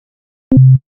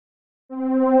One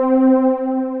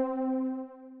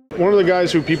of the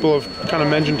guys who people have kind of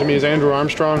mentioned to me is Andrew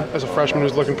Armstrong as a freshman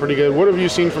who's looking pretty good. What have you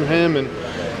seen from him, and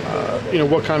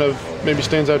what kind of maybe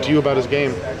stands out to you about his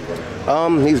game?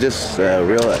 He's just a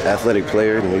real athletic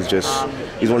player, and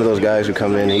he's one of those guys who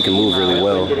come in and he can move really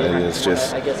well, and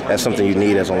that's something you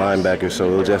need as a linebacker,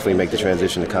 so it'll definitely make the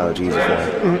transition to college easy for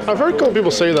him. I've heard a couple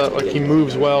people say that, like, he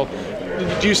moves well.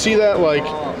 Do you see that, like,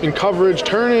 in coverage,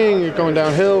 turning, going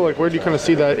downhill? Like, where do you kind of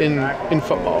see that in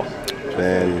football?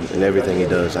 And in everything he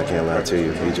does, I can't lie to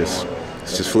you. It's just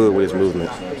fluid with his movement.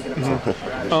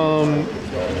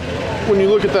 When you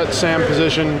look at that Sam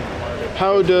position,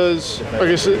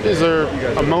 is there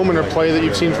a moment or play that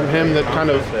you've seen from him that kind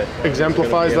of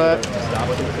exemplifies that?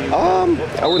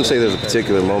 I wouldn't say there's a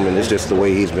particular moment. It's just the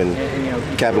way he's been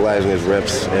capitalizing his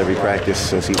reps every practice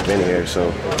since he's been here.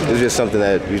 So it's just something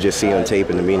that you just see on tape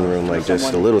in the meeting room, like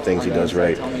just the little things he does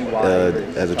right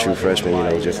as a true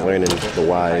freshman, just learning the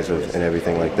whys and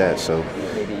everything like that. So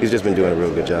he's just been doing a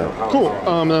real good job. Cool.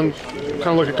 Then kind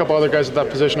of look at a couple other guys at that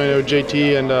position. I know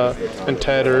JT and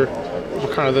Ted are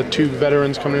kind of the two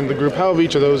veterans coming into the group. How have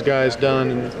each of those guys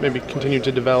done and maybe continued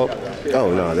to develop?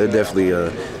 Oh, no, they're definitely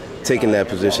taking that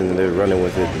position and they're running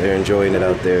with it. They're enjoying it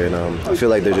out there, and I feel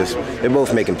like they're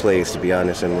both making plays, to be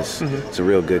honest, and it's a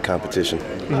real good competition.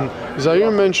 Zaire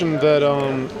mentioned that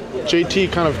JT he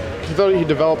thought he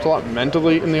developed a lot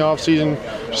mentally in the offseason,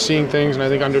 seeing things and I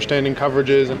think understanding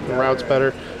coverages and routes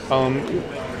better.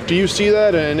 Do you see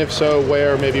that, and if so,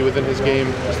 where maybe within his game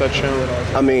is that shown?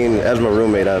 I mean, as my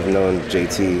roommate, I've known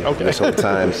JT this whole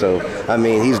time, so I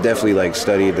mean, he's definitely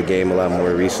studied the game a lot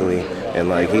more recently, and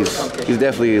he's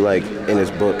definitely in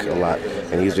his book a lot,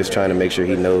 and he's just trying to make sure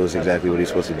he knows exactly what he's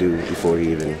supposed to do before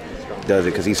he even does it,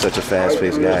 because he's such a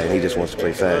fast-paced guy and he just wants to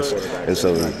play fast, and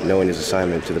so knowing his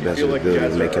assignment to the best of his ability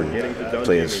will make him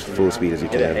play as full speed as he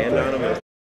can ever play.